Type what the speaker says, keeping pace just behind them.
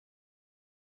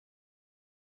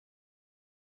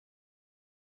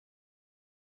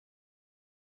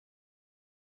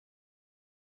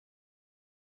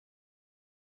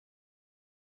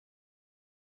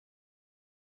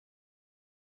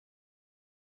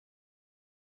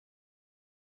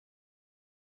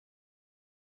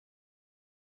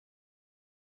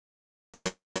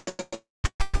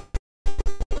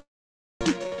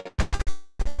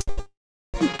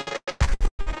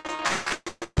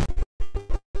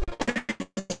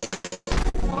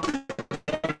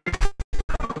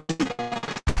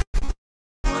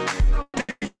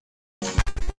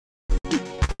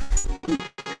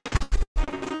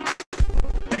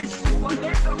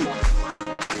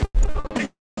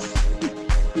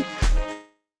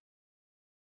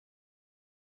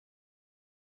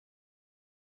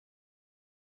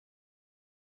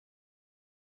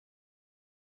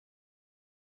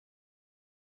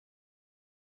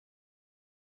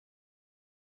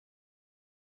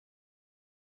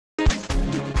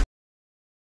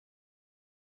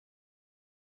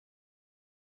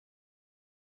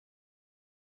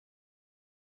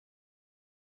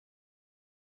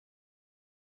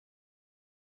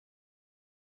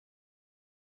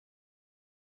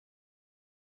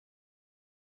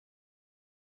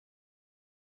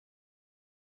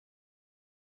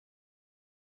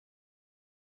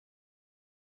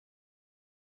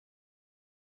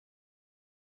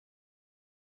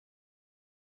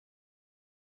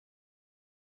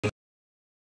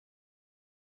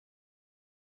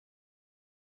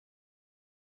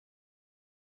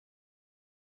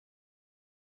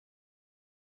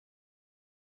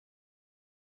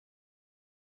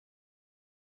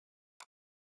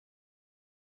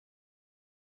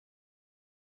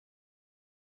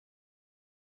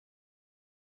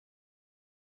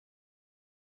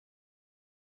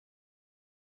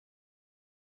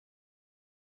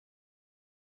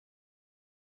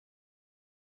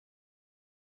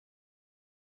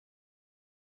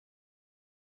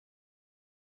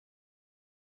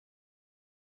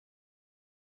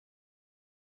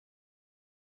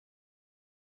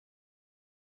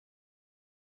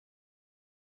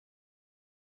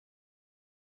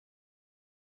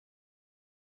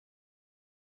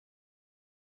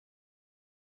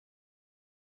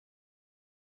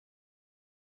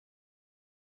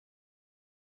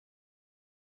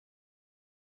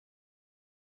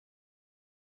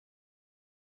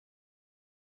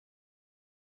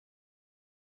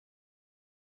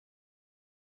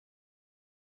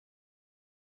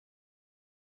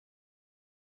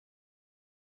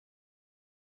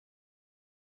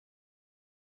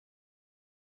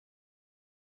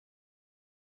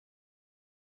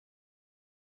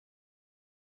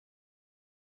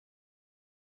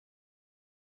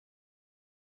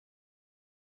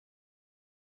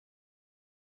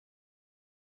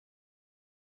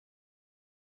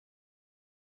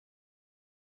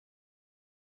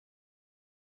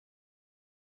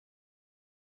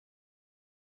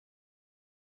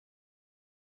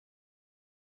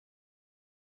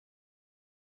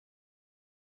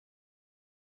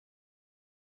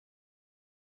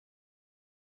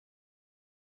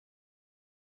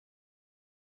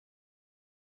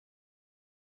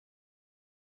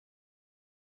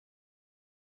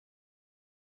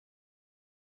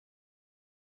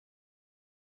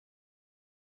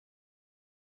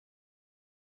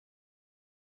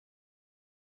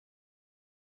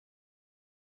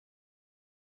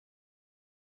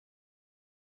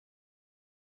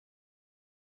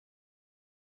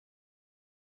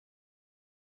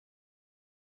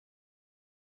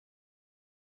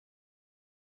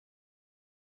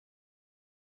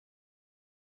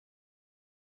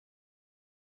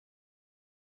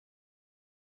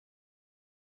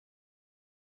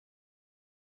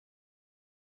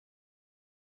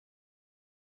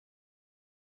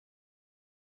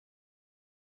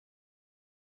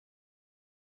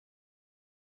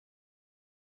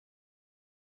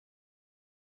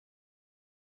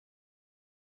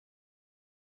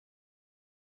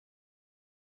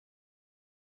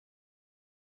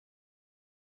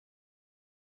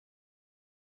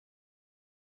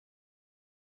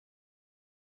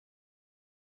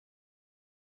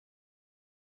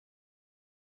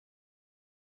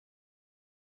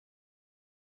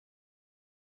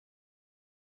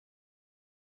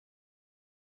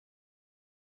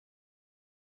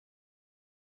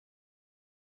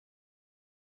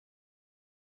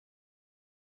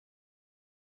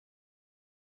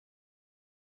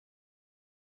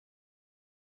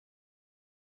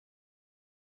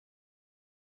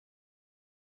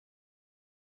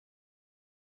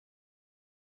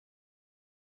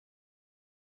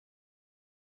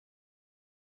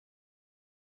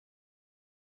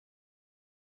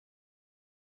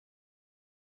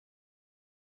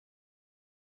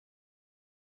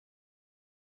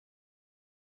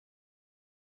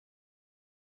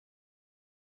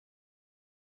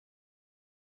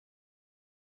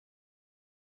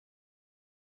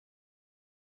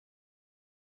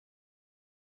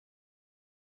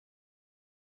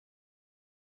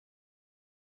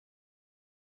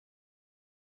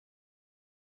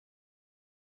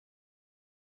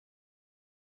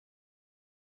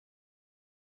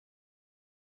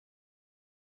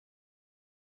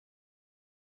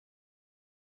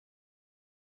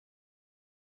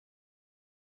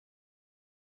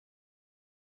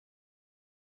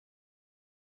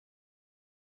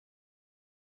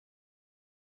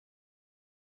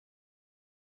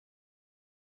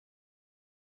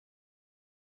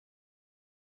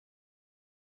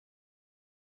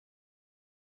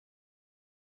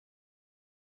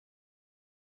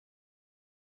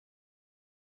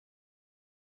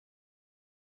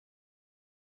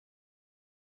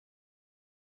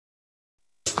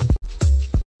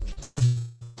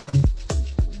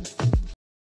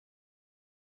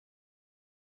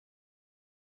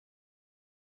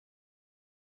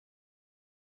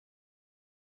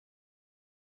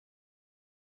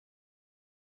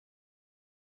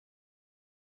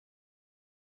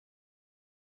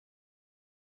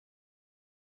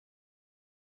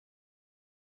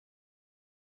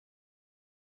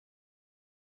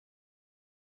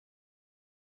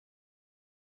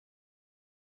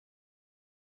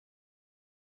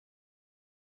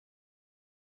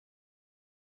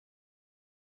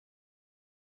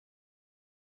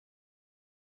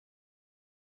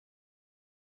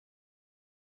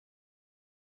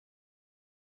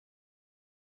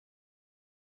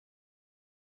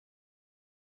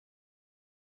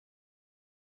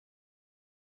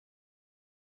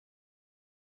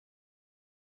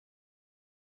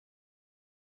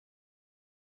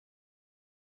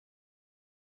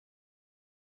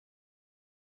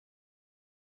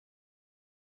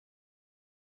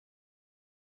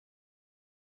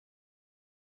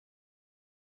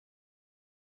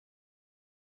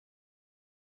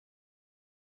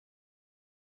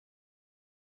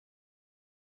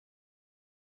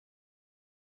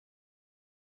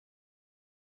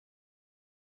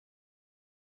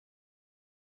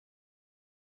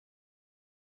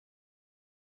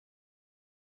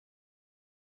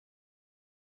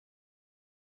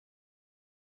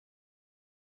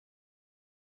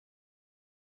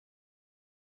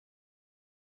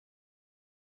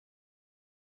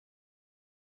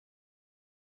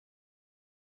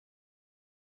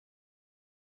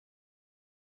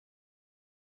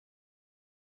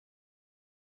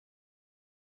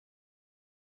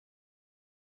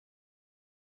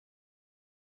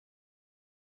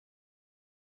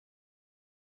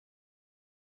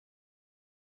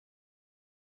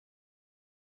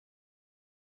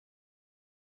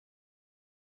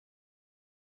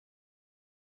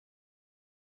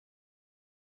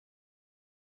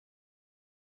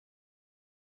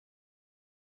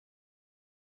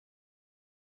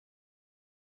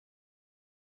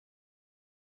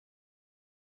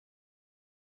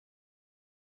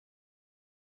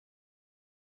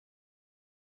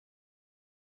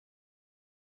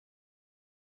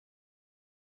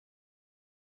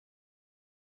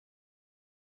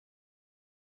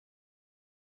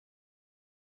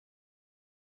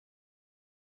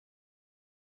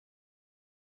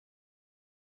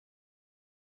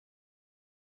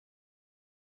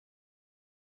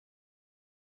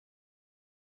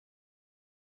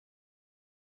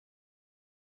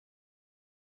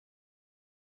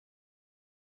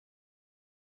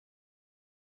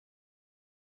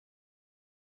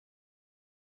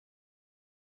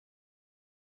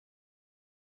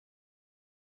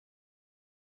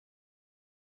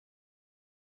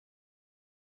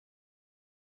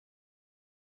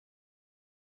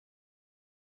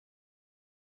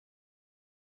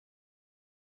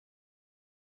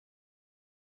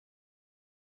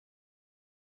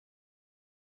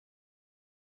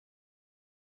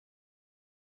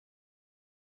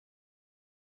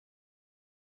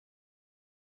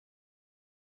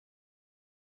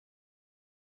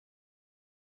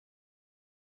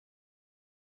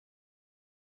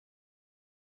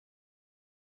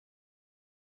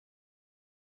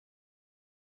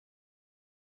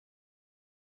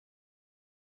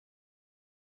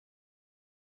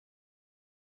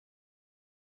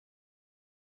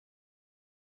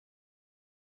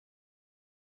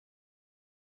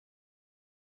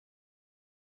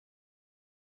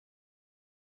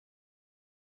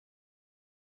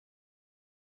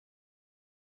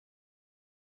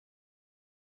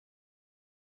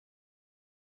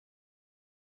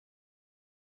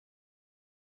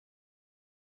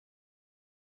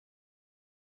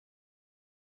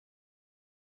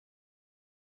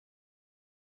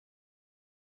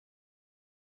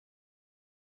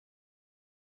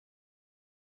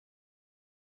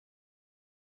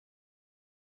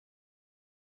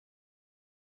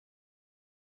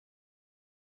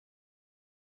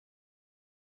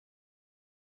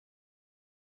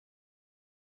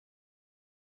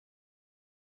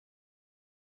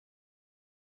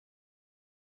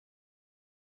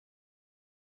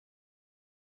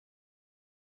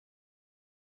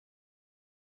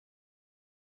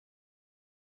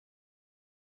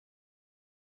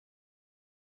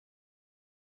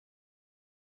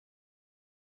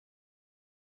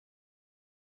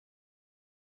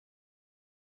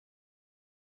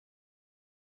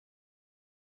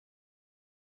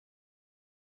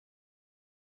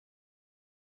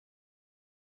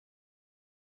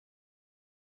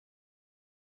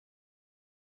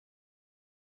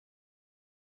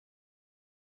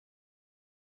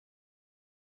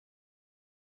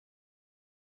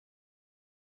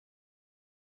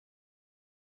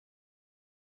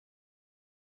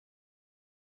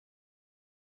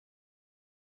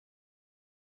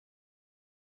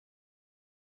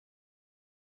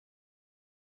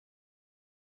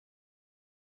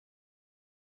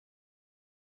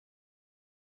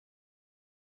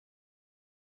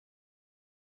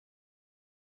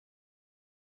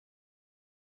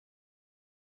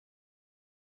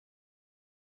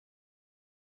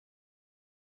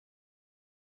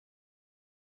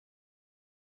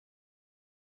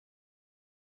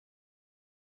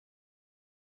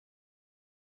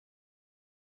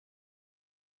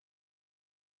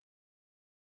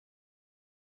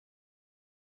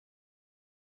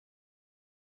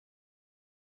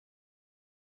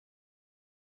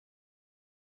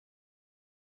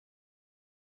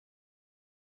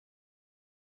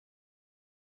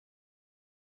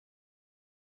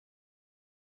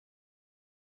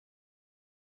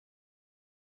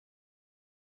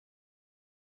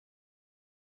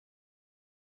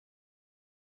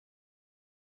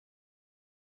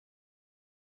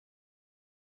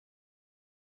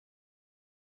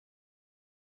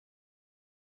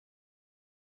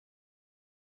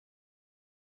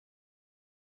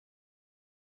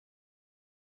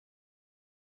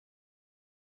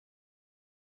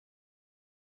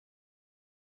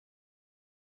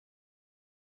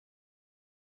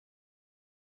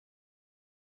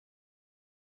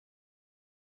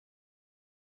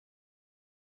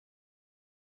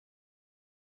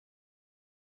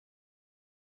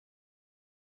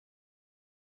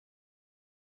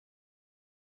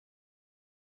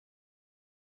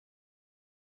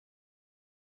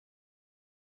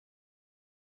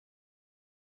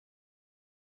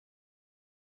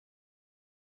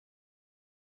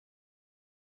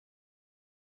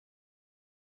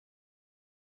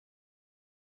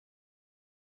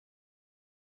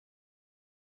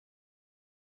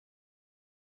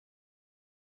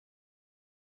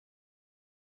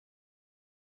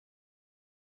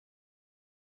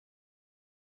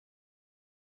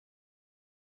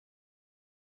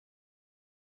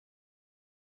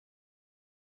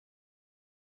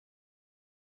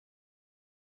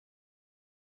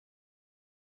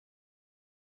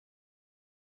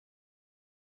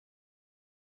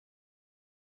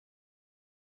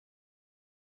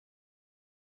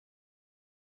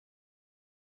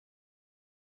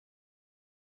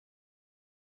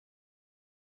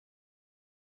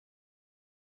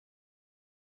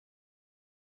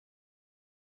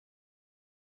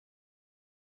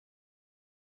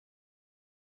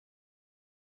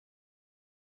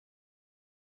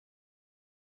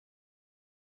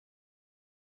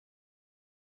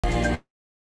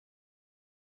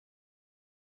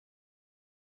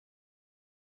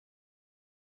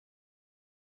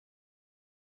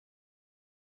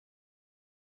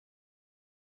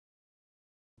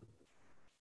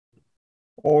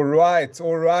All right,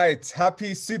 all right.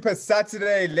 Happy Super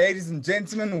Saturday, ladies and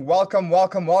gentlemen. Welcome,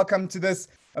 welcome, welcome to this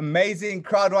amazing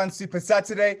Crowd1 Super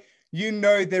Saturday. You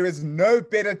know there is no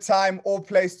better time or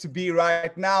place to be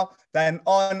right now than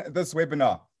on this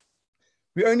webinar.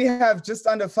 We only have just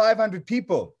under 500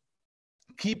 people.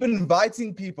 Keep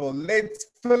inviting people. Let's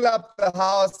fill up the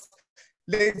house.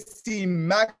 Let's see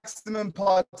maximum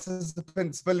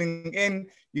participants filling in.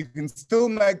 You can still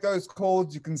make those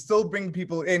calls. You can still bring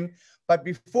people in. But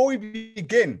before we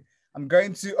begin, I'm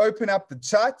going to open up the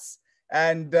chats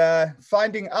and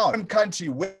finding out one country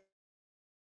where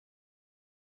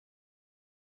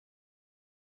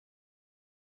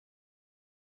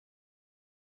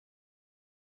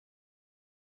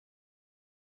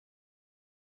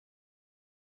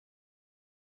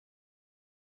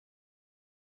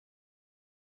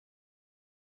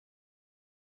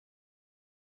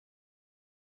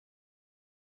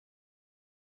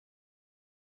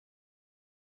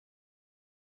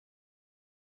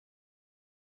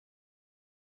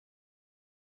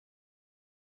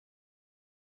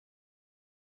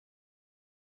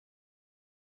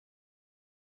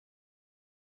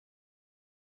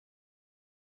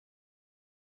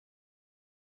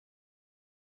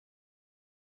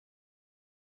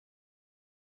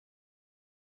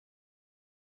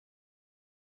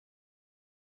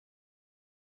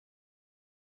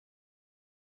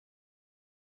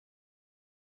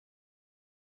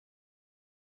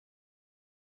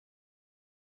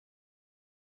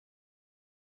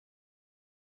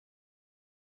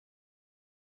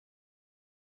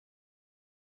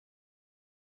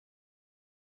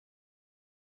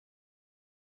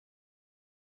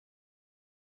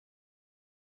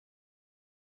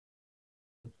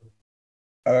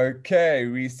Okay,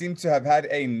 we seem to have had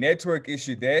a network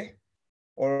issue there.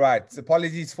 All right,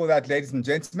 apologies for that, ladies and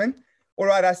gentlemen. All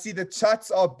right, I see the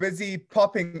chats are busy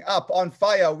popping up on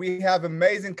fire. We have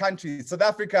amazing countries. South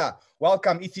Africa,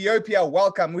 welcome. Ethiopia,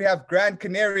 welcome. We have Gran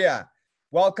Canaria,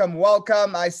 welcome,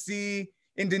 welcome. I see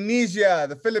Indonesia,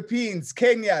 the Philippines,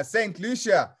 Kenya, St.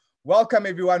 Lucia. Welcome,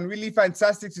 everyone. Really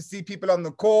fantastic to see people on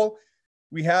the call.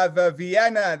 We have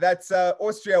Vienna, that's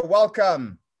Austria,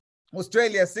 welcome.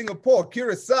 Australia, Singapore,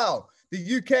 Curacao,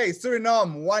 the UK,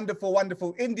 Suriname, wonderful,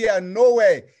 wonderful. India,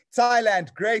 Norway,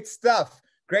 Thailand, great stuff.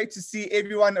 Great to see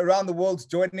everyone around the world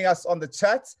joining us on the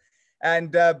chat.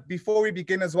 And before we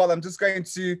begin as well, I'm just going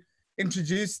to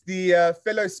introduce the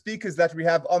fellow speakers that we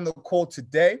have on the call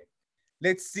today.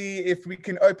 Let's see if we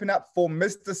can open up for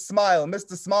Mr. Smile.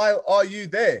 Mr. Smile, are you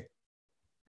there?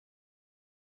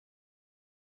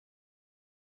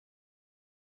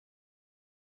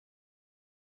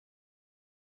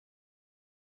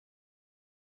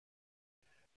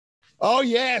 Oh,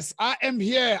 yes, I am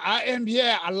here. I am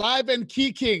here, alive and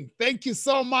kicking. Thank you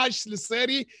so much,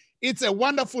 Luceri. It's a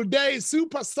wonderful day,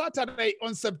 Super Saturday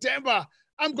on September.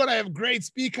 I'm going to have great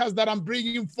speakers that I'm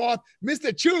bringing forth.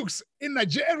 Mr. Chooks in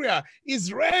Nigeria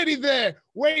is ready there,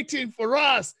 waiting for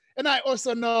us. And I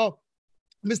also know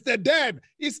Mr. Deb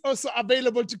is also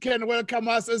available to can welcome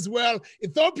us as well.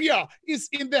 Ethiopia is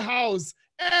in the house.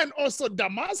 And also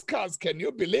Damascus, can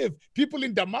you believe? People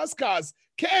in Damascus,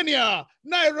 Kenya,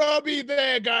 Nairobi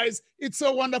there, guys. It's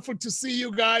so wonderful to see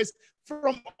you guys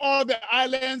from all the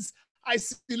islands. I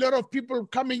see a lot of people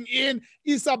coming in.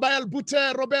 Isabel,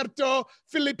 Bute, Roberto,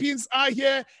 Philippines are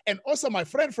here. And also my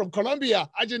friend from Colombia,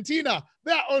 Argentina,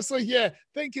 they're also here.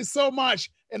 Thank you so much.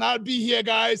 And I'll be here,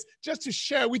 guys, just to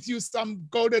share with you some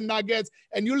golden nuggets.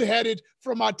 And you'll hear it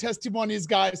from our testimonies,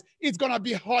 guys. It's going to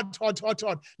be hot, hot, hot,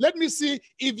 hot. Let me see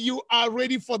if you are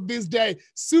ready for this day.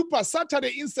 Super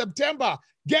Saturday in September,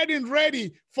 getting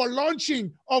ready for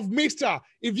launching of Mixter.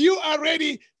 If you are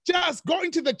ready, just go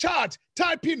into the chat,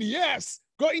 type in yes,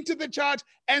 go into the chat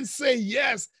and say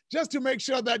yes, just to make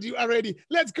sure that you are ready.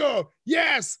 Let's go.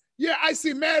 Yes. Yeah, I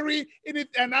see Mary in it,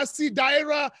 and I see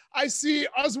Daira. I see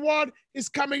Oswald is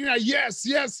coming in. Yes,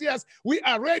 yes, yes. We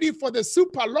are ready for the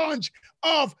super launch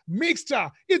of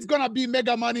Mixter. It's going to be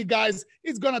mega money, guys.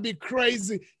 It's going to be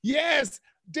crazy. Yes,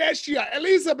 Deshia,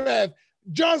 Elizabeth,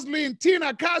 Jocelyn,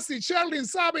 Tina, Cassie, Sheldon,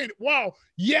 Sabin. Wow.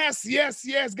 Yes, yes,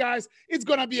 yes, guys. It's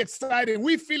going to be exciting.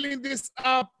 We're filling this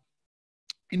up.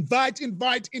 Invite,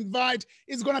 invite, invite.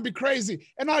 It's going to be crazy.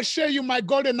 And I'll share you my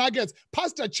golden nuggets.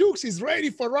 Pastor Chooks is ready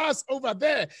for us over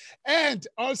there. And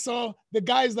also the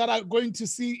guys that are going to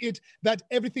see it, that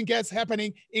everything gets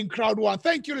happening in Crowd1.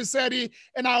 Thank you, Luceri.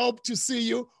 And I hope to see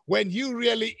you when you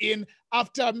really in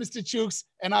after Mr. Chooks.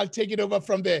 And I'll take it over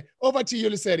from there. Over to you,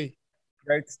 Luceri.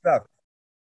 Great stuff.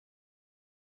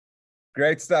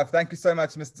 Great stuff. Thank you so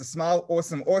much, Mr. Smile.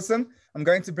 Awesome, awesome. I'm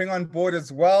going to bring on board as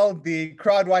well the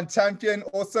Crowd1 champion,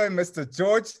 also Mr.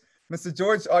 George. Mr.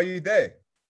 George, are you there?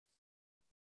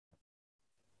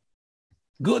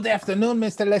 Good afternoon,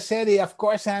 Mr. Lesedi. Of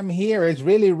course, I'm here. It's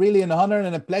really, really an honor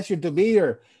and a pleasure to be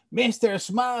here. Mr.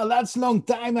 Smile, that's a long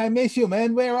time. I miss you,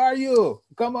 man. Where are you?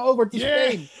 Come over to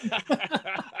Spain.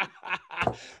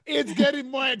 It's getting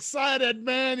more excited,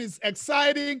 man. It's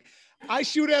exciting. I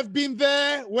should have been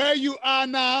there where you are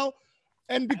now.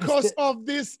 And because of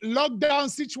this lockdown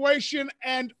situation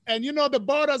and you know, the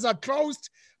borders are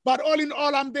closed, but all in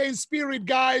all, I'm there in spirit,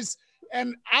 guys.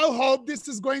 And I hope this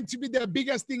is going to be the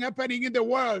biggest thing happening in the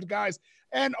world, guys.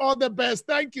 And all the best.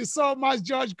 Thank you so much,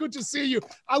 George. Good to see you.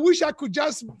 I wish I could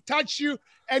just touch you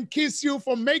and kiss you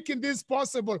for making this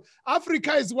possible.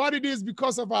 Africa is what it is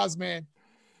because of us, man.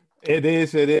 It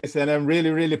is. And I'm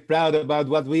really, really proud about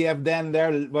what we have done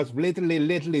there. It was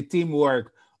literally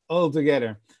teamwork all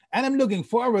together. And I'm looking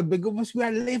forward because we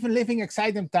are living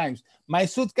exciting times. My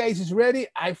suitcase is ready.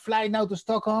 I fly now to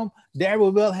Stockholm. There we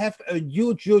will have a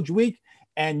huge week.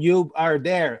 And you are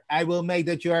there. I will make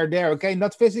that you are there, okay?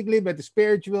 Not physically, but the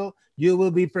spiritual, you will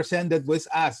be presented with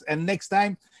us. And next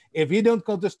time, if you don't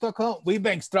go to Stockholm, we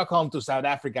bring Stockholm to South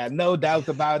Africa. No doubt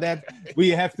about that. We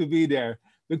have to be there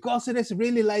because it is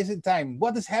really lazy time.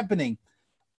 What is happening?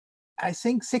 I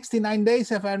think 69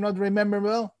 days, if I not remember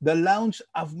well, the launch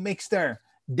of Mixter.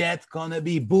 That's gonna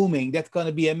be booming. That's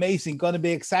gonna be amazing. Gonna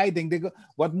be exciting.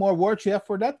 What more words you have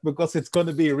for that? Because it's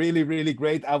gonna be really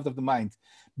great, out of the mind.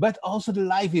 But also the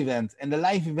live event. And the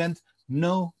live event,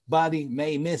 nobody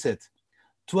may miss it.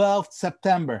 12th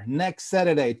September, next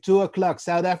Saturday, 2 o'clock,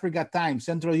 South Africa time,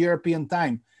 Central European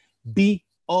time. Be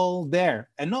all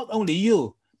there. And not only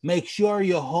you, make sure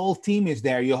your whole team is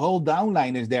there. Your whole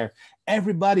downline is there.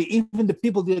 Everybody, even the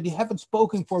people that you haven't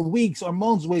spoken for weeks or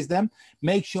months with them,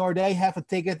 make sure they have a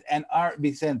ticket and are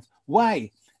be sent.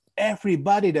 Why?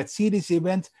 Everybody that see this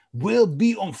event will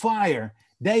be on fire.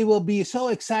 They will be so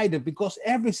excited because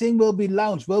everything will be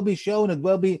launched, will be shown, it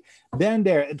will be then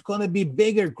there. It's going to be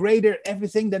bigger, greater,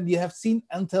 everything than you have seen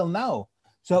until now.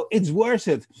 So it's worth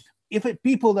it. If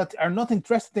people that are not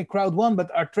interested in Crowd1, but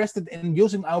are interested in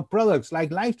using our products like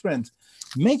LiveTrend,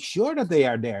 make sure that they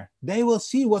are there. They will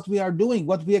see what we are doing,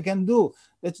 what we can do.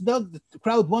 It's not,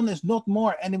 Crowd1 is not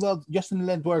more anywhere just in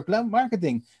network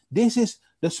marketing. This is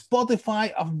the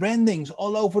Spotify of brandings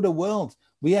all over the world.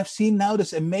 We have seen now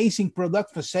this amazing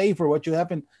product for Saver, what you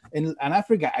have in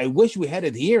Africa. I wish we had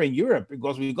it here in Europe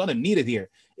because we're going to need it here.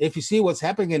 If you see what's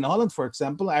happening in Holland, for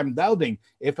example, I'm doubting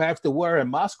if I have to wear a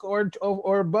mask or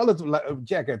a bullet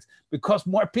jacket because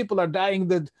more people are dying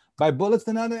by bullets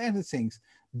than other things.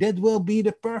 That will be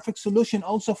the perfect solution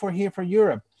also for here for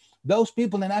Europe. Those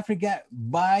people in Africa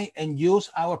buy and use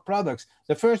our products.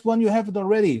 The first one, you have it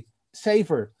already,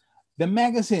 Saver. The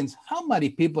magazines, how many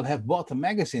people have bought the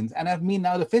magazines? And I mean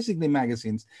now the physically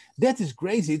magazines. That is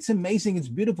crazy. It's amazing. It's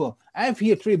beautiful. I have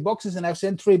here 3 boxes and I've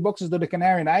sent 3 boxes to the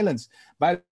Canary Islands.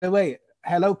 By the way,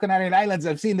 hello, Canary Islands.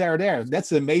 I've seen they're there.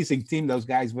 That's an amazing team, those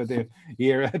guys, but they're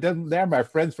here. They're my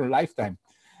friends for a lifetime.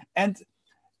 And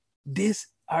these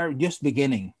are just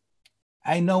beginning.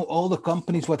 I know all the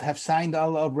companies what have signed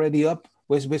already up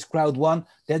with Crowd1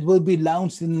 that will be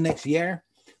launched in the next year.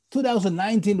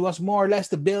 2019 was more or less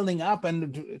the building up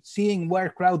and seeing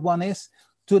where Crowd1 is.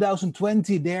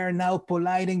 2020, they're now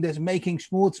politing this, making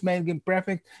smooth, making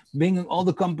perfect, bringing all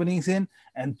the companies in.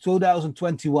 And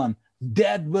 2021,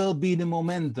 that will be the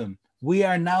momentum. We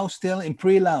are now still in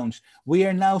pre-launch. We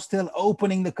are now still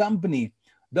opening the company.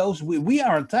 We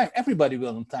are on time. Everybody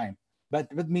will on time. But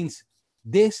that means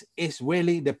this is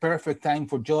really the perfect time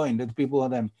for join the people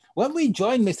of them. When we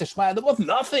joined Mr. Smile, there was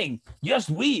nothing, just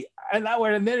we and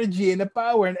our energy and the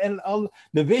power and all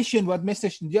the vision what Mr.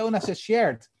 Jonas has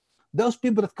shared. Those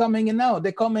people that coming in now,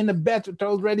 they come in a bed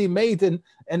already made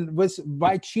and with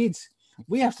white sheets.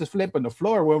 We have to flip on the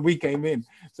floor when we came in.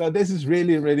 So this is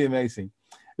really amazing.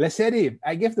 Lesedi,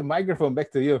 I give the microphone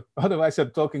back to you. Otherwise,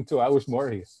 I'm talking 2 hours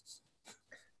more here.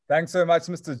 Thanks so much,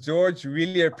 Mr. George.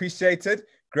 Really appreciate it.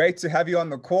 Great to have you on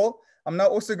the call. I'm now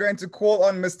also going to call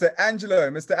on Mr. Angelo.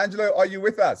 Mr. Angelo, are you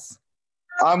with us?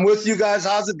 I'm with you guys.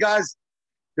 How's it, guys?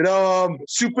 You know,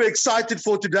 super excited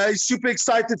for today. Super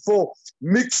excited for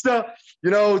Mixter.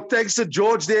 You know, thanks to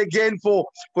George there again for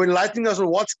enlightening us on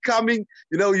what's coming.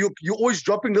 You know, you're always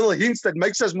dropping little hints that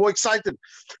makes us more excited.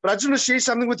 But I just want to share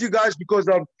something with you guys because,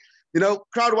 you know,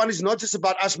 Crowd1 is not just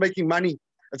about us making money.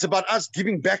 It's about us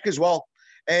giving back as well.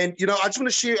 And, you know, I just want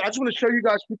to show you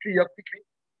guys quickly.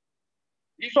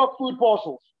 These are food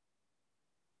parcels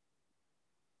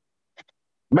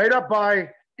made up by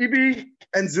Ibi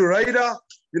and Zuraida,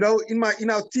 you know, in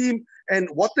our team. And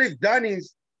what they've done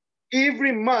is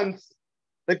every month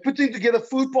they're putting together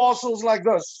food parcels like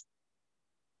this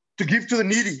to give to the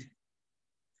needy.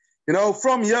 You know,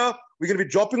 from here We're going to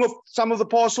be dropping off some of the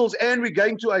parcels, and we're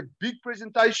going to a big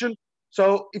presentation.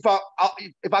 So if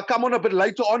I come on a bit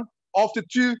later on, after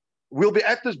 2, we'll be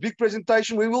at this big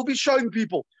presentation. We will be showing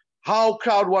people how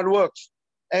Crowd1 works.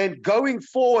 And going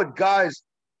forward, guys,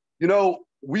 you know,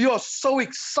 we are so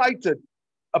excited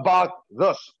about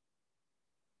this.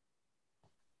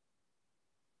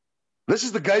 This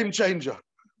is the game changer.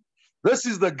 This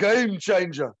is the game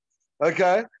changer,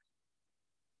 okay?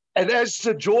 And as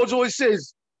Sir George always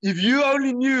says, if you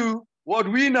only knew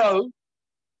what we know,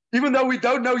 even though we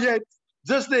don't know yet,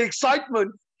 just the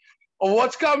excitement of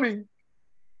what's coming,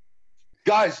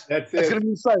 guys, it's going to be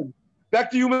insane.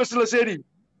 Back to you, Mr. Lassetti.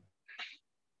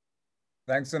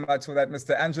 Thanks so much for that,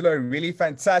 Mr. Angelo. Really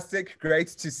fantastic. Great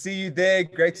to see you there.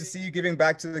 Great to see you giving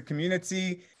back to the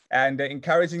community and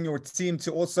encouraging your team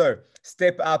to also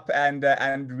step up and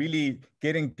really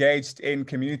get engaged in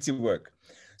community work.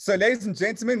 So ladies and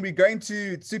gentlemen, we're going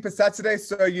to Super Saturday.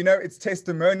 So, you know, it's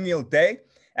testimonial day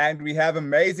and we have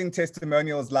amazing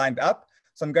testimonials lined up.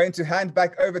 So I'm going to hand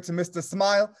back over to Mr.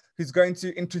 Smile, who's going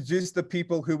to introduce the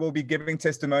people who will be giving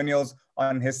testimonials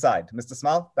on his side. Mr.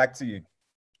 Smile, back to you.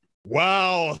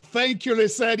 Wow. Thank you,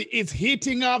 Lisette. It's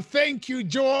heating up. Thank you,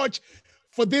 George,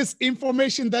 for this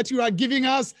information that you are giving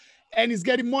us. And it's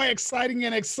getting more exciting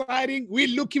and exciting. We're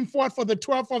looking forward for the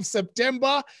 12th of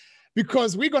September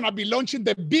because we're going to be launching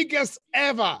the biggest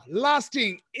ever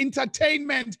lasting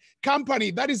entertainment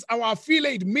company. That is our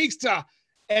affiliate Mixter.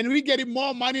 And we're getting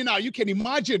more money now. You can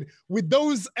imagine with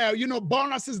those,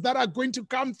 bonuses that are going to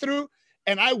come through.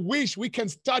 And I wish we can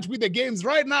start with the games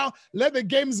right now. Let the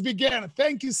games begin.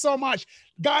 Thank you so much.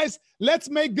 Guys, let's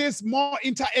make this more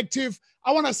interactive.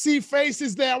 I want to see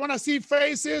faces there. I want to see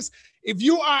faces. If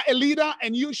you are a leader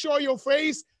and you show your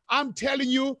face, I'm telling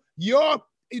you, your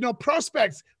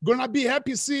prospects gonna be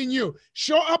happy seeing you.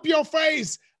 Show up your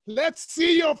face. Let's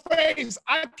see your face.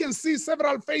 I can see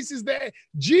several faces there.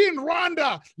 Jean,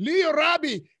 Rwanda, Leo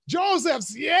Rabi,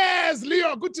 Josephs. Yes,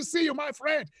 Leo, good to see you, my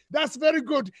friend. That's very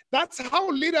good. That's how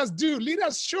leaders do.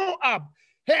 Leaders show up.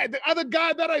 Hey, the other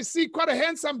guy that I see, quite a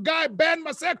handsome guy, Ben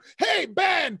Masek. Hey,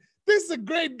 Ben, this is a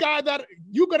great guy that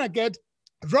you're going to get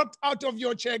dropped out of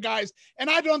your chair, guys. And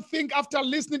I don't think after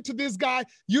listening to this guy,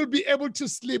 you'll be able to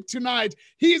sleep tonight.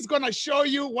 He's going to show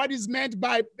you what is meant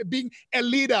by being a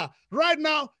leader. Right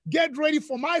now, get ready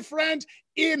for my friend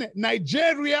in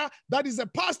Nigeria that is a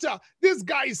pastor. This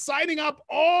guy is signing up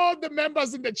all the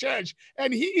members in the church.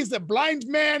 And he is a blind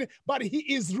man, but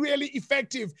he is really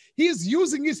effective. He's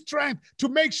using his strength to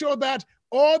make sure that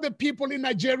all the people in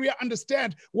Nigeria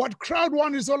understand what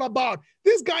Crowd1 is all about.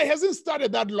 This guy hasn't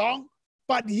started that long,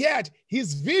 but yet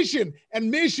his vision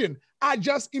and mission are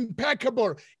just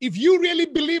impeccable. If you really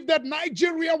believe that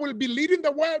Nigeria will be leading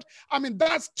the world, I mean,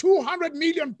 that's 200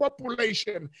 million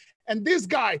population. And this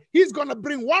guy, he's going to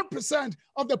bring 1%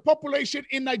 of the population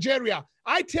in Nigeria.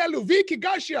 I tell you, Vicky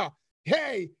Garcia,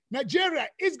 hey, Nigeria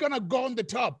is going to go on the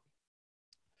top.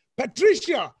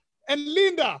 Patricia and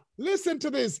Linda, listen to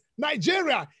this.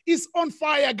 Nigeria is on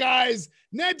fire, guys.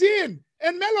 Nadine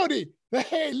and Melody,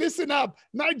 hey, listen up.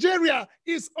 Nigeria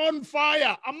is on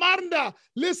fire. Amanda,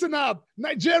 listen up.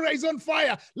 Nigeria is on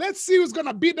fire. Let's see who's going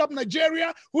to beat up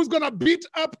Nigeria, who's going to beat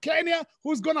up Kenya,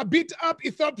 who's going to beat up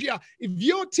Ethiopia. If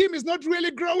your team is not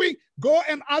really growing, go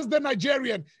and ask the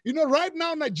Nigerian. You know, right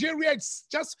now, Nigeria is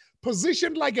just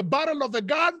positioned like a barrel of a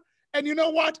gun. And you know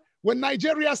what? When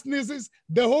Nigeria sneezes,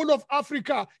 the whole of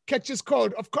Africa catches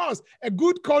cold. Of course, a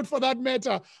good cold for that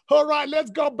matter. All right, let's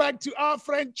go back to our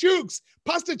friend Chooks.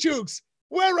 Pastor Chooks,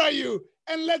 where are you?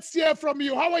 And let's hear from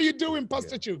you. How are you doing,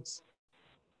 Pastor Chooks?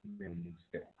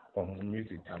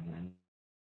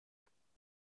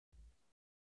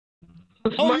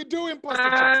 How are you doing, Pastor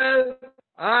Chooks?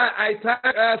 I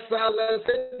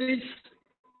thank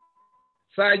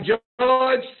Sir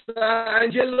George, Sir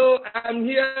Angelo, I'm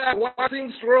here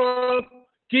watching strong,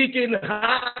 kicking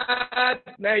hard.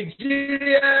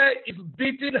 Nigeria is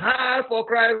beating hard for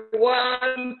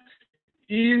Crowd1.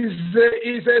 Is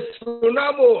a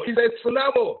tsunami. Is a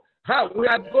tsunami. We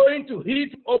are going to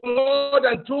hit more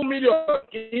than 2 million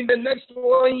in the next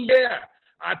 1 year.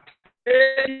 I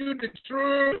tell you the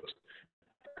truth.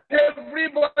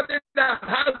 Everybody that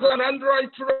has an Android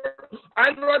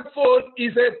phone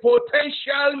is a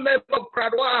potential member of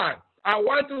Crowd1. I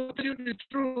want to tell you the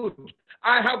truth.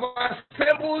 I have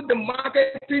assembled the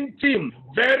marketing team,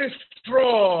 very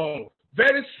strong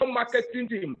marketing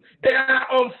team. They are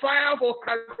on fire for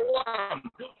Crowd1.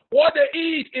 What they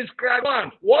eat is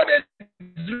Crowd1. What they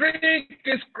drink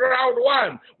is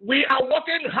Crowd1. We are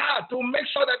working hard to make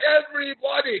sure that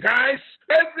everybody, guys,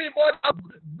 everybody has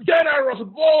generous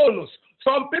bonus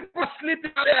Some people are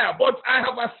sleeping there, but I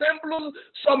have assembled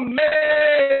some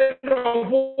men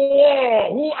of war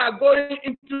who are going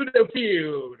into the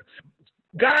field.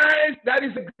 Guys, that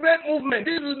is a great movement.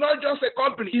 This is not just a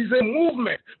company, it's a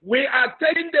movement. We are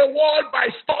taking the world by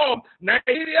storm.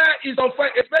 Nigeria is on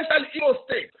fire, especially Imo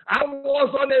State. I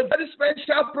was on a very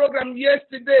special program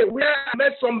yesterday where I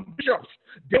met some bishops.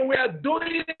 They were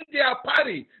doing their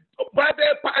birthday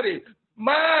party.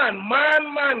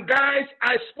 Man, guys,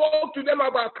 I spoke to them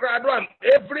about Crowd1.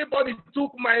 Everybody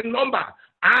took my number.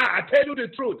 I tell you the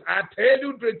truth.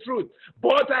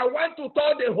 But I want to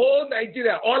tell the whole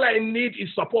Nigeria, all I need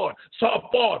is support.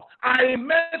 I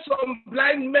met some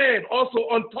blind men also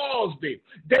on Thursday.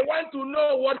 They want to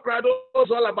know what Crowd1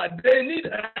 is all about. They need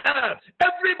help.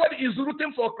 Everybody is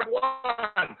rooting for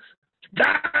Crowd1.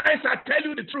 Guys, I tell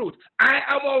you the truth. I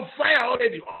am on fire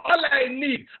already. All I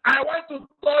need, I want to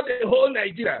tell the whole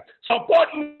Nigeria. Support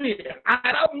me. I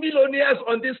have millionaires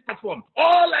on this platform.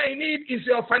 All I need is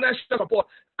your financial support.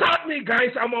 Call me,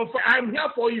 guys. I'm on fire. I'm here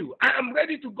for you. I am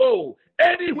ready to go.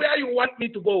 Anywhere you want me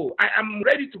to go, I am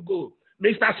ready to go.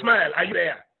 Mr. Smile, are you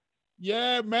there?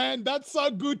 Yeah, man. That's so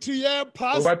good to hear,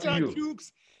 Pastor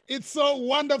Jukes. It's so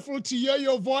wonderful to hear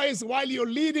your voice while you're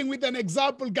leading with an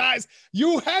example, guys.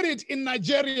 You heard it in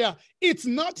Nigeria. It's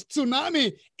not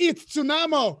tsunami, it's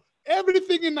tsunamo.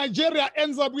 Everything in Nigeria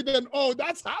ends up with an O.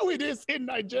 That's how it is in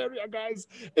Nigeria, guys.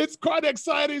 It's quite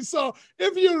exciting. So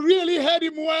if you really heard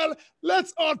him well,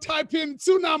 let's all type in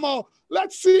tsunamo.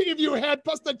 Let's see if you heard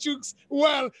Pastor Jukes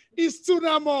well. It's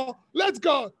tsunamo. Let's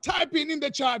go. Type in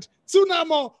the chat.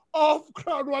 Tsunamo of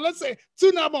Crowd1. Let's say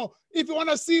tsunamo. If you want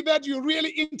to see that you're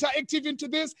really interactive into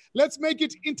this, let's make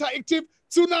it interactive.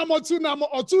 Tsunamo,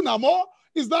 or tsunamo.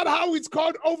 Is that how it's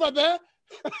called over there?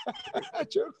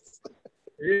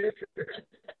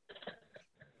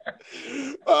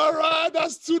 All right,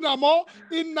 that's tsunamo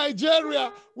in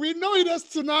Nigeria. We know it as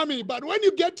tsunami, but when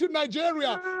you get to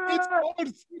Nigeria, it's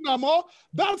called tsunamo.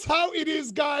 That's how it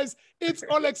is, guys. It's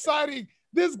all exciting.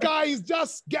 This guy is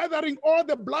just gathering all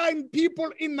the blind people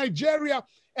in Nigeria.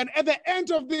 And at the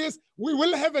end of this, we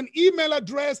will have an email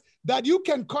address that you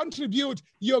can contribute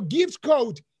your gift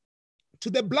code to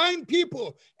the blind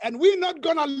people. And we're not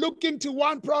going to look into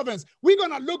one province. We're going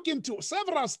to look into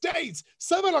several states,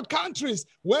 several countries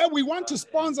where we want to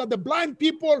sponsor the blind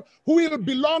people who will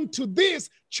belong to this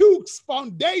Jukes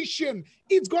Foundation.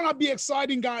 It's going to be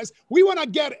exciting, guys. We want to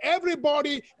get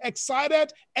everybody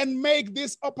excited and make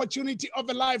this opportunity of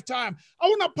a lifetime. I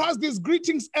want to pass these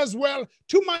greetings as well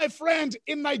to my friend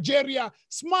in Nigeria,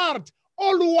 Smart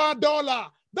Oluwadola.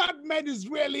 That man is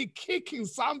really kicking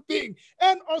something.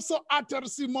 And also Ater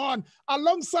Simon,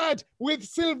 alongside with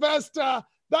Sylvester.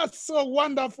 That's so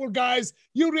wonderful, guys.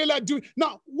 You really do.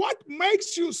 Now, what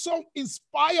makes you so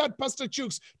inspired, Pastor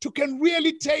Jukes, to can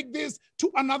really take this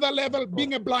to another level,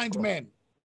 being a blind man?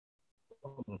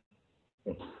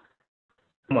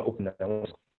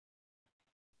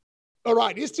 All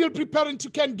right, he's still preparing to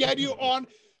can get you on.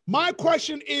 My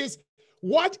question is,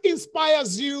 what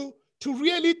inspires you to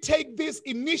really take these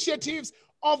initiatives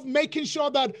of making sure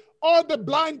that all the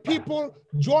blind people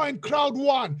join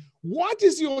Crowd1? What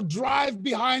is your drive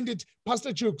behind it,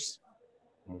 Pastor Jukes?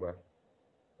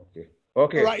 Okay. All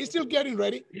right, you're still getting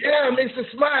ready? Yeah, Mr.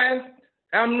 Smile,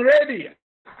 I'm ready.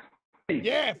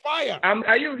 Yeah, fire.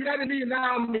 Are you hearing me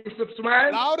now, Mr.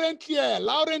 Smile? Loud and clear,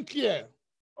 loud and clear.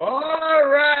 All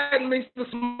right, Mr.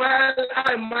 Smile,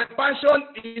 my passion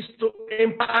is to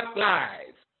impact lives.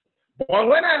 But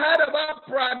when I heard about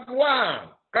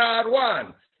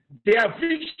Crowd1, their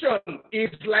vision is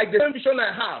like the same vision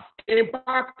I have,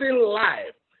 impacting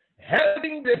life,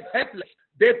 helping the helpless,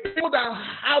 the people that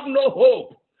have no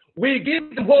hope. We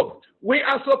give them hope. We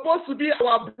are supposed to be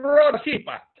our brother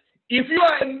keeper. If you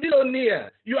are a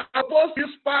millionaire, you are supposed to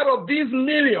be part of these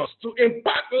millions to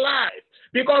impact life.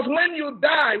 Because when you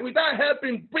die without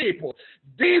helping people,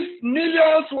 these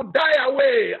millions will die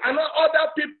away and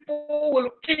other people will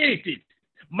eat it.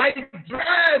 My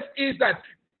drive is that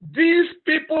these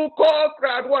people called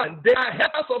Crowd1, they are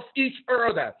helpers of each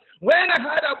other. When I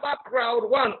heard about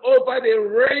Crowd1 over the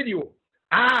radio,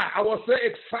 I was so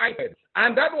excited.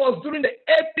 And that was during the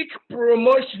epic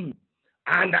promotion.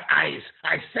 And I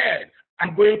said,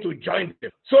 I'm going to join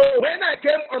them. So when I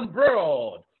came on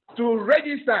board to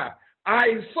register,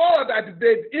 I saw that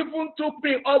they even took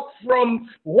me up from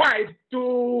white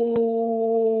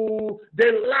to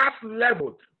the last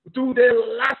level.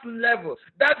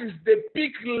 That is the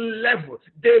peak level,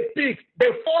 the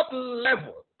fourth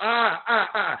level.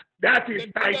 That is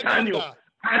titanium.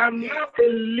 I am now a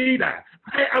leader.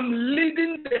 I am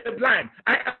leading the blind.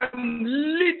 I am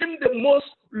leading the most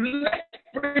less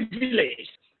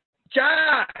privileged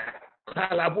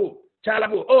Chalabu.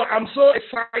 Oh, I'm so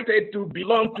excited to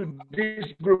belong to this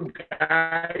group,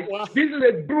 guys. Wow. This is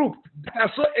a group that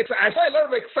I'm so excited. I saw a lot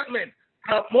of excitement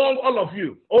among all of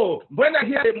you. Oh, when I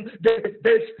hear when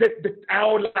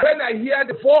I hear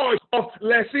the voice of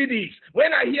Mercedes,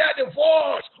 when I hear the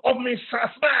voice of Mr.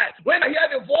 Smile, when I hear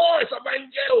the voice of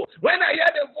Angelo, when I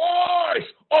hear the voice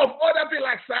of other people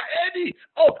like Sir Eddie,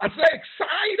 oh, I'm so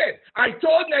excited. I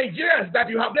told Nigerians that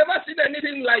you have never seen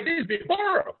anything like this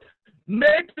before.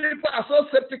 Many people are so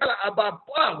skeptical about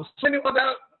so many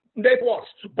other networks,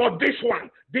 but this one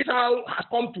has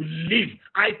come to live.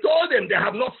 I told them they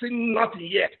have not seen nothing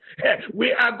yet.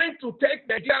 We are going to take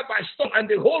Nigeria by storm and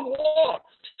the whole world.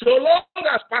 So long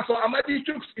as Pastor Amadi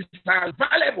Chuks is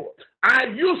available,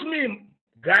 use me,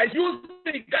 guys.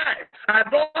 I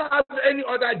don't have any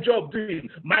other job doing.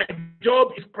 My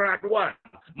job is Crowd1.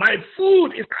 My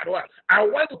food is Crowd1. I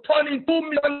want to turn in 2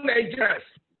 million Nigerians.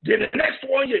 The next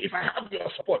 1 year, if I have your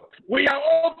support, we are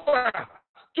over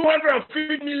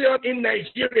 250 million in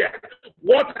Nigeria.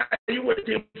 What are you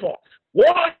waiting for?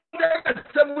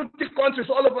 170 countries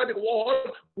all over the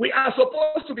world. We are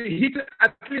supposed to be hitting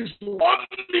at least 1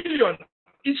 million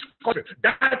each country.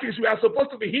 That is, we are supposed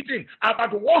to be hitting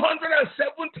about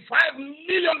 175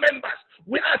 million members.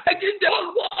 We are taking the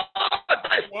whole world.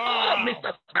 Wow.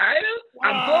 Mr. Smile, wow.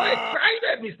 I'm so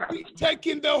excited, Mr.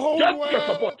 Taking the whole world. Just your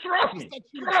support. Trust me.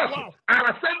 Trust me. Our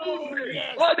assembly,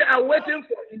 all they are waiting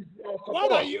for is your support.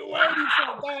 What are you waiting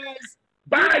for, guys?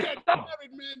 Bye.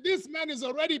 This man is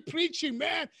already preaching,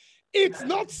 man. It's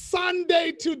not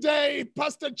Sunday today,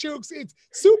 Pastor Chuks. It's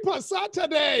Super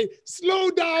Saturday. Slow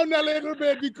down a little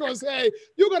bit because, hey,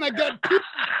 you're going to get people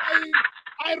saying,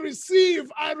 I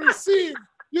receive.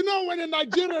 You know, when a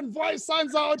Nigerian voice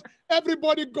signs out,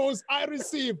 everybody goes, I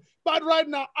receive. But right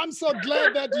now, I'm so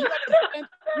glad that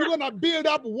you're going to build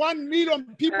up 1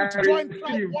 million people to join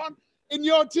Crowd1 in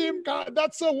your team. God,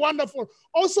 that's so wonderful.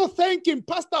 Also thanking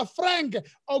Pastor Frank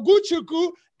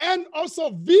Oguchukwu and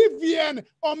also Vivian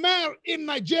Omer in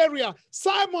Nigeria,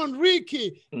 Simon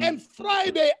Ricky, and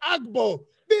Friday Agbo.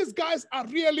 These guys are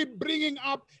really bringing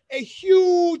up a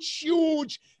huge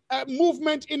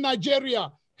movement in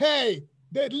Nigeria. Hey,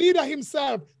 the leader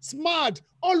himself, Smart,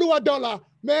 Oluwadola,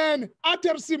 man,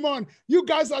 Ater Simon, you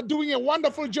guys are doing a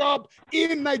wonderful job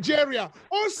in Nigeria.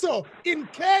 Also, in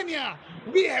Kenya,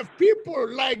 we have people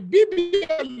like Bibi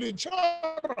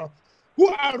Lichoro who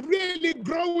are really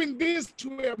growing this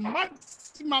to a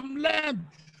maximum length.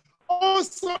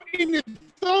 Also in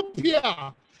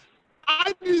Ethiopia,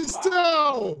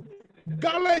 Adisel,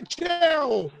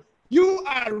 Galacheo, you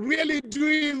are really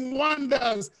doing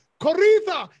wonders.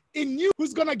 Coritha in you,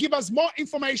 who's going to give us more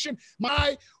information,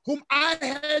 whom I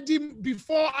had him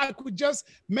before I could just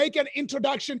make an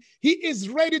introduction. He is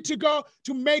ready to go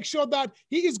to make sure that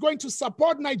he is going to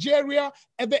support Nigeria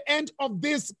at the end of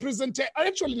this presentation.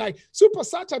 Actually, like Super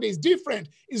Saturday is different.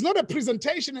 It's not a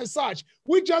presentation as such.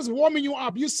 We're just warming you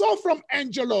up. You saw from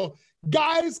Angelo,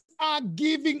 guys are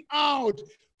giving out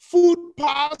food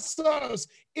parcels.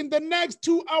 In the next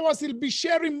 2 hours, he'll be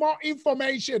sharing more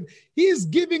information. He is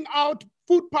giving out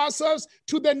food parcels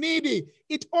to the needy.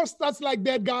 It all starts like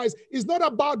that, guys. It's not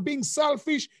about being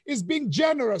selfish, it's being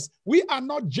generous. We are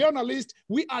not journalists,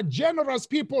 we are generous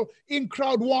people in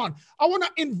Crowd1. I want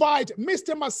to invite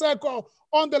Mr. Maseko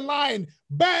on the line.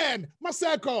 Ben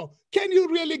Maseko, can you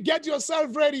really get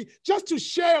yourself ready just to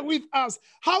share with us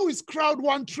how is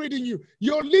Crowd1 treating you?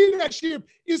 Your leadership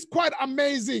is quite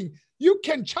amazing. You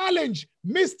can challenge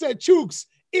Mr. Chuks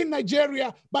in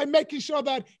Nigeria by making sure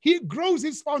that he grows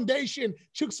his foundation,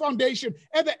 Chuks Foundation,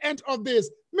 at the end of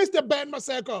this. Mr. Ben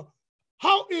Maseko,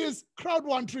 how is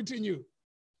Crowd1 treating you?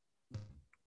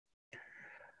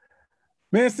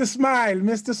 Mr.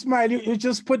 Smile, you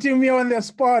just putting me on the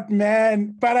spot,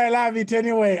 man. But I love it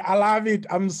anyway. I love it.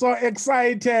 I'm so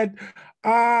excited.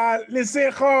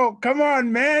 Lisejo, come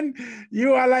on, man.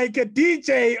 You are like a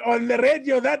DJ on the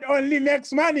radio that only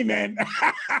makes money, man.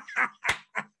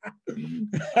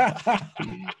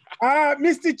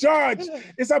 Mr. George,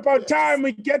 it's about time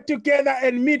we get together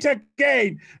and meet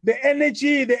again. The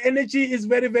energy is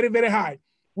very, very, very high.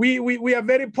 We are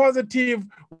very positive.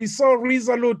 We're so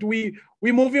resolute. We're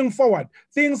moving forward.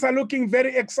 Things are looking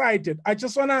very excited. I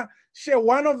just want to share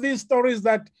one of these stories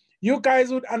that you guys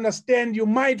would understand, you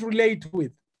might relate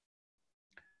with.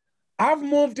 I've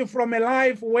moved from a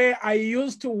life where I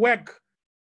used to work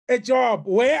a job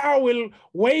where I will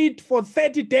wait for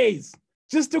 30 days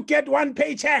just to get one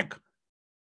paycheck.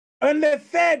 On the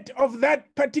 3rd of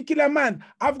that particular month,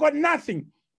 I've got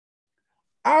nothing.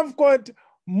 I've got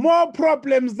more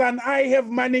problems than I have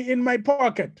money in my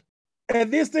pocket. At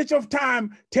this stage of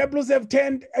time, tables have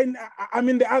turned, and I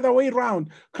mean the other way around.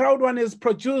 Crowd1 has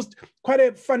produced quite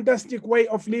a fantastic way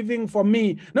of living for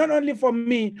me. Not only for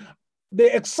me,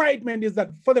 the excitement is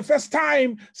that for the first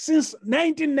time since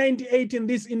 1998 in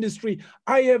this industry,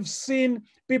 I have seen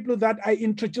people that I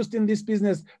introduced in this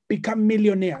business become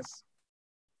millionaires.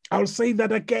 I'll say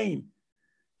that again.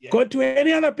 Yeah. Go to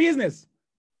any other business.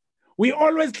 We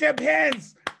always clap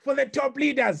hands for the top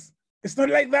leaders. It's not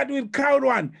like that with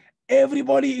Crowd1.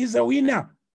 Everybody is a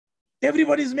winner.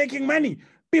 Everybody's making money.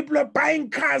 People are buying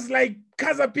cars like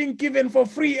cars are being given for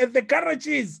free at the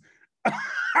garages.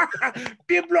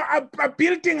 People are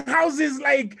building houses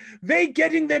like they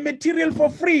getting the material for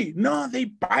free. No, they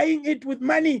buying it with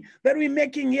money that we're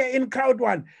making here in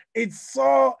Crowd1. It's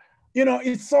so,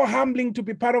 it's so humbling to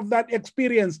be part of that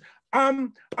experience.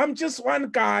 I'm just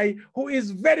one guy who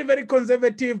is very, very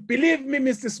conservative. Believe me,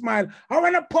 Mr. Smile, I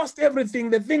want to post everything,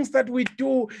 the things that we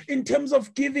do in terms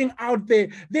of giving out there.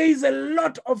 There is a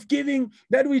lot of giving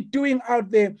that we're doing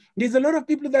out there. There's a lot of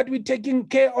people that we're taking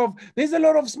care of. There's a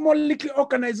lot of small little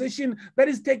organization that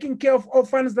is taking care of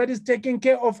orphans, that is taking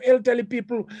care of elderly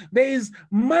people. There is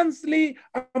monthly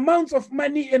amounts of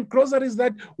money and groceries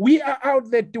that we are out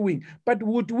there doing. But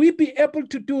would we be able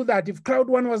to do that if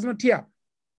Crowd1 was not here?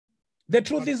 The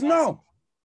truth is no,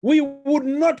 we would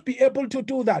not be able to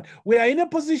do that. We are in a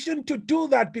position to do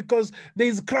that because there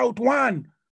is Crowd1.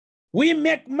 We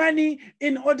make money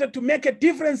in order to make a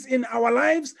difference in our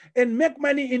lives and make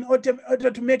money in order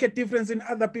to make a difference in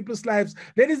other people's lives.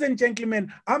 Ladies and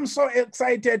gentlemen, I'm so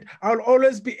excited. I'll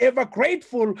always be ever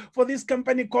grateful for this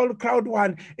company called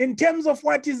Crowd1. In terms of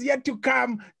what is yet to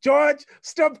come, George,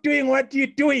 stop doing what you're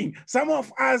doing. Some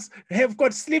of us have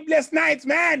got sleepless nights,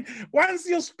 man. Once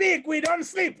you speak, we don't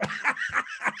sleep.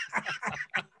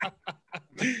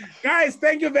 Guys,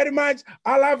 thank you very much.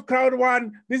 I love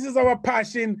Crowd1. This is our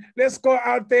passion. Let's go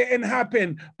out there and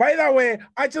happen. By the way,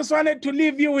 I just wanted to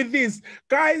leave you with this.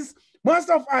 Guys,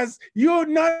 most of us, you're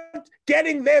not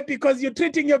getting there because you're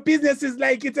treating your businesses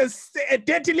like it's a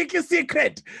dirty little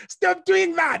secret. Stop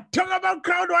doing that. Talk about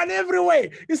Crowd1 everywhere.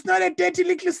 It's not a dirty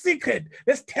little secret.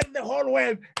 Let's tell the whole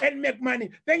world and make money.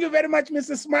 Thank you very much,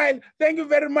 Mr. Smile. Thank you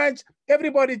very much,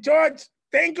 everybody. George,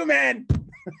 thank you, man.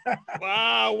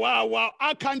 Wow.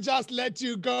 I can't just let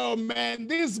you go, man.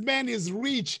 This man is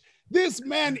rich. This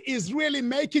man is really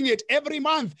making it every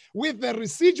month with the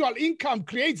residual income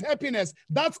creates happiness.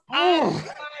 That's R-I-C-H,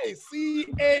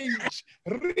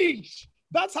 rich.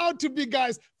 That's how to be,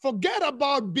 guys. Forget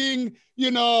about being,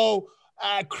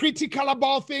 critical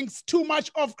about things. Too much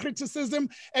of criticism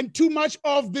and too much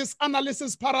of this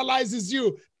analysis paralyzes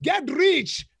you. Get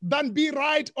rich, then be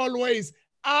right always.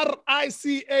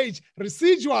 R-I-C-H,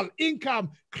 residual income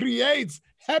creates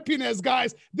happiness,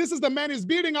 guys. This is the man who's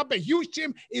building up a huge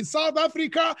team in South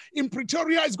Africa. In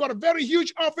Pretoria, he's got a very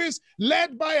huge office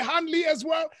led by Hanley as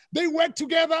well. They work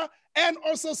together. And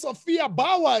also Sophia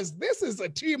Bowers. This is a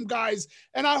team, guys.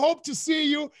 And I hope to see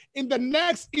you in the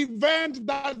next event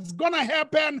that's going to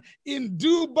happen in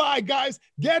Dubai, guys.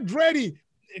 Get ready.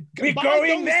 We're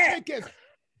going there. Tickets.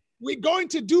 We're going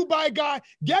to Dubai, guy.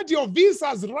 Get your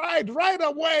visas right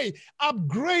away.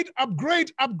 Upgrade.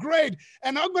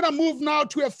 And I'm going to move now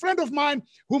to a friend of mine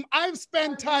whom I've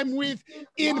spent time with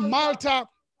in Malta.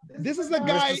 This is the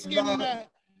guy in...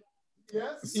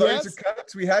 Yes. Sorry to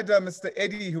cut. We had Mr.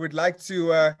 Eddie who would like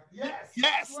to... Yes.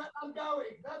 That's where I'm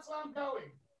going.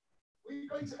 We're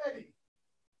going to Eddie.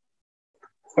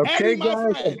 Okay,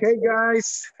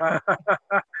 guys.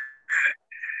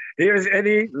 Here's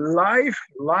Eddie, live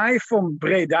from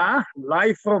Breda, in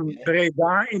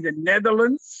the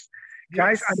Netherlands. Yes.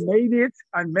 Guys,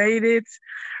 I made it.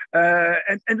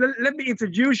 And let me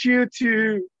introduce you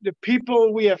to the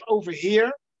people we have over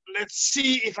here. Let's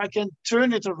see if I can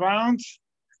turn it around.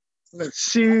 Let's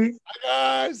see.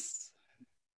 Hi, guys.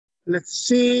 Let's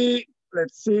see.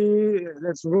 Let's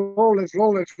roll.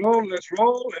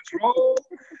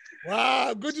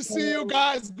 Wow, good to see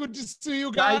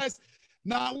you guys.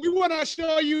 Now, we want to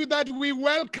show you that we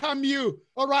welcome you.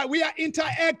 All right, we are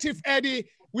interactive, Eddie.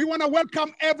 We want to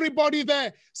welcome everybody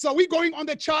there. So we're going on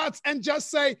the charts and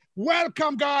just say,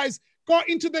 welcome, guys. Go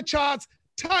into the charts,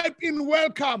 type in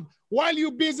welcome while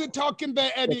you're busy talking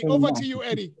there, Eddie. Over to you,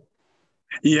 Eddie.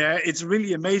 Yeah, it's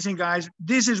really amazing, guys.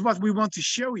 This is what we want to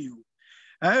show you.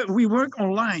 We work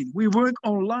online. We work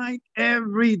online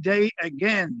every day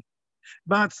again.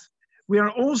 But we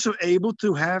are also able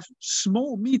to have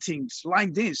small meetings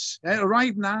like this.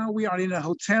 Right now, we are in a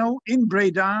hotel in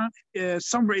Breda,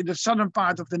 somewhere in the southern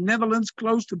part of the Netherlands,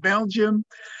 close to Belgium.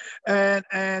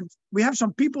 And we have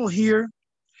some people here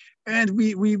And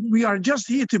we are just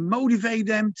here to motivate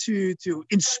them, to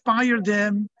inspire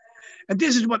them. And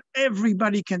this is what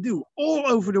everybody can do all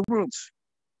over the world.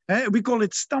 We call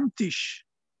it Stammtisch,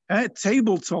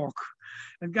 table talk.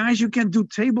 And guys, you can do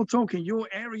table talk in your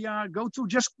area.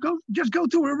 Just go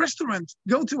to a restaurant,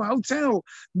 go to a hotel,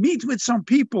 meet with some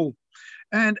people,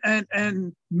 and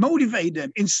motivate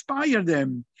them, inspire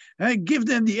them, give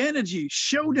them the energy,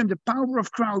 show them the power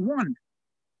of Crowd1.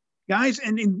 Guys,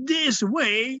 and in this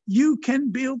way, you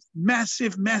can build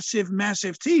massive, massive,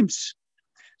 massive teams.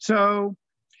 So,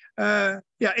 yeah,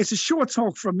 it's a short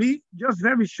talk from me, just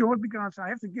very short, because I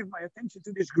have to give my attention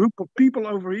to this group of people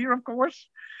over here, of course.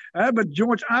 But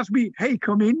George asked me, hey,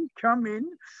 come in.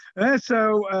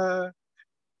 So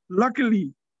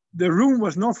luckily, the room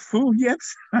was not full yet.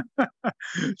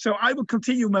 So I will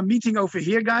continue my meeting over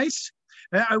here, guys.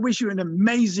 I wish you an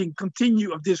amazing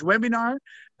continue of this webinar.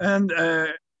 And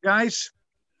guys,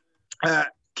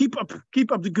 keep up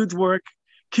the good work.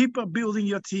 Keep up building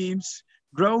your teams.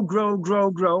 Grow, grow, grow,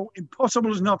 grow.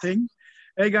 Impossible is nothing.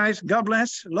 Hey, guys, God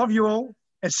bless. Love you all.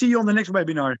 And see you on the next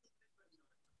webinar.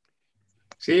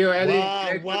 See you,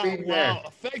 Eddie.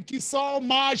 Wow. Thank you so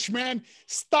much, man.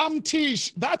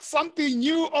 Stammtisch, that's something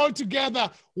new altogether.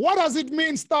 What does it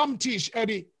mean, Stammtisch,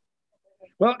 Eddie?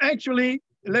 Well, actually,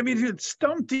 let me do it.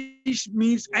 Stammtisch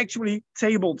means actually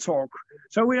table talk.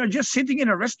 So we are just sitting in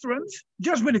a restaurant,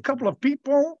 just with a couple of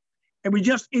people, and we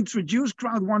just introduce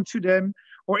Crowd1 to them.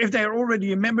 Or if they are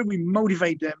already a member, we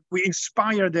motivate them, we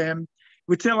inspire them,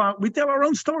 we tell our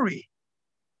own story.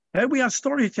 We are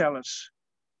storytellers.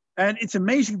 And it's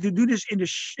amazing to do this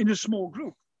in a small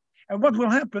group. And what will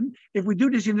happen if we do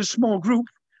this in a small group?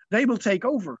 They will take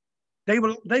over. They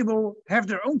will have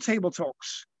their own table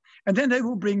talks. And then they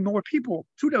will bring more people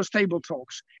to those table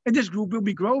talks. And this group will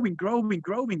be growing.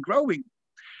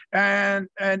 And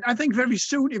I think very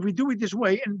soon, if we do it this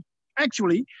way, and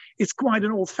actually, it's quite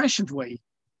an old-fashioned way.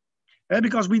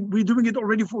 Because we're doing it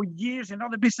already for years in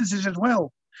other businesses as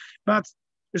well. But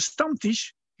the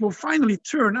Stammtisch will finally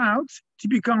turn out to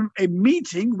become a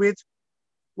meeting with,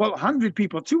 well, 100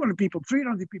 people, 200 people,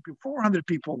 300 people, 400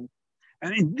 people.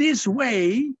 And in this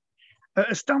way,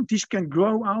 a Stammtisch can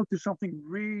grow out to something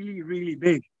really, really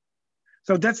big.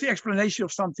 So that's the explanation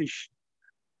of Stammtisch.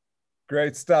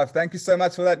 Great stuff. Thank you so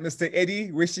much for that, Mr.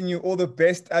 Eddie. Wishing you all the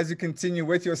best as you continue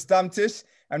with your Stammtisch.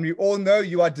 And we all know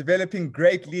you are developing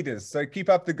great leaders. So keep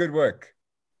up the good work.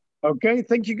 Okay.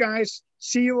 Thank you, guys.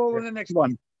 See you all in the next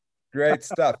one. Great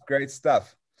stuff. Great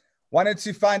stuff. Wanted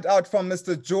to find out from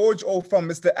Mr. George or from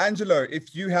Mr. Angelo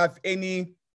if you have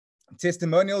any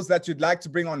testimonials that you'd like to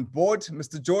bring on board.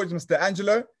 Mr. George, Mr.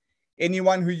 Angelo,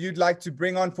 anyone who you'd like to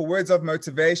bring on for words of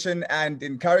motivation and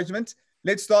encouragement.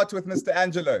 Let's start with Mr.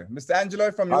 Angelo. Mr.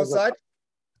 Angelo, from your side.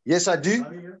 Yes, I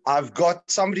do. I've got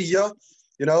somebody here,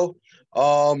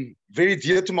 very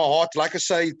dear to my heart. Like I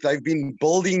say, they've been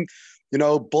building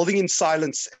in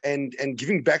silence and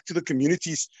giving back to the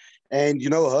communities. And,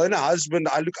 her and her husband,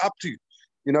 I look up to.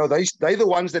 They're the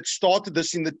ones that started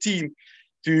this in the team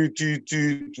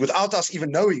to without us even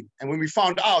knowing. And when we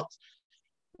found out,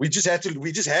 we just had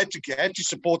to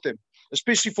support them,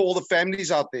 especially for all the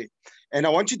families out there. And I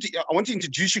want to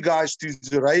introduce you guys to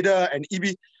Zoraida and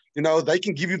Ibi. They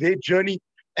can give you their journey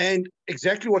and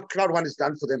exactly what Crowd1 has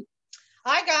done for them.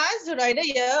 Hi guys, Zoraida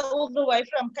here, all the way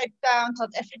from Cape Town,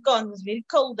 South Africa on this very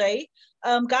cold day.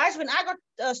 Guys, when I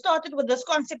got started with this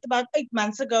concept about 8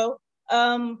 months ago,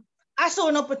 I saw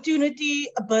an opportunity,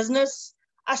 a business.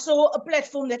 I saw a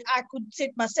platform that I could set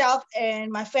myself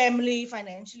and my family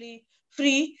financially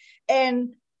free.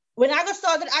 And when I got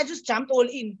started, I just jumped all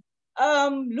in.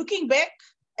 Looking back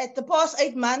at the past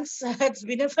 8 months, it's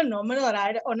been a phenomenal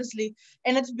ride, honestly.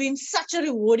 And it's been such a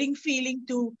rewarding feeling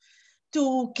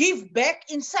to give back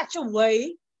in such a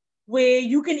way where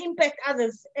you can impact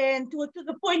others, and to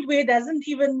the point where it doesn't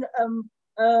even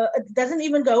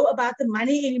go about the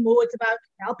money anymore. It's about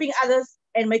helping others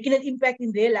and making an impact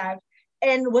in their lives.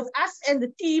 And with us and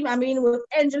the team, with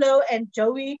Angelo and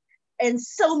Joey and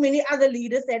so many other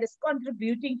leaders that is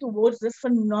contributing towards this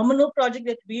phenomenal project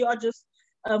that we are just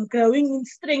growing in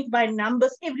strength by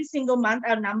numbers. Every single month,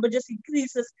 our number just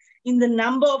increases in the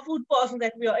number of food parcels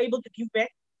that we are able to give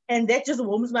back. And that just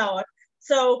warms my heart.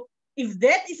 So if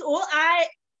that is all I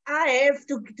have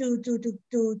to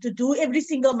do every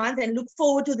single month and look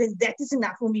forward to, then that is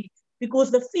enough for me.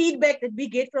 Because the feedback that we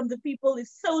get from the people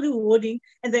is so rewarding,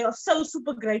 and they are so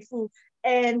super grateful.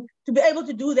 And to be able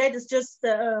to do that is just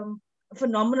a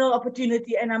phenomenal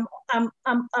opportunity. And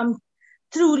I'm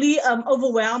truly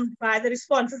overwhelmed by the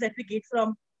responses that we get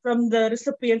from from the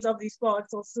recipients of these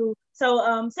parts also.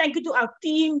 So thank you to our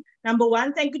team, number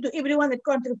one. Thank you to everyone that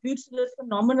contributes to this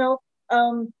phenomenal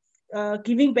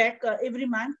giving back every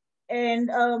month. And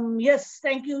yes,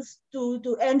 thank you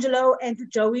to Angelo and to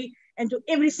Joey and to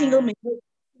every single member.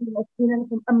 It's been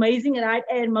an amazing ride.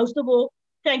 And most of all,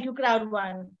 thank you,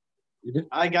 Crowd1.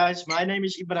 Hi guys, my name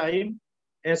is Ibrahim.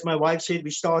 As my wife said, we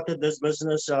started this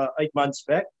business 8 months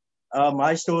back.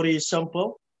 My story is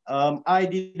simple. I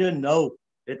didn't know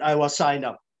that I was signed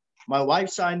up. My wife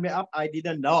signed me up. I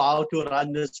didn't know how to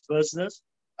run this business.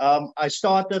 I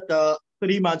started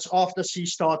 3 months after she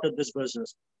started this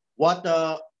business. What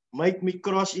made me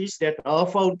cross is that her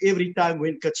phone every time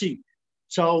went ka-ching.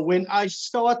 So when I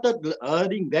started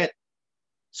hearing that,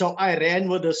 so I ran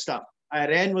with this stuff. I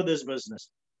ran with this business.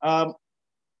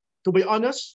 To be honest,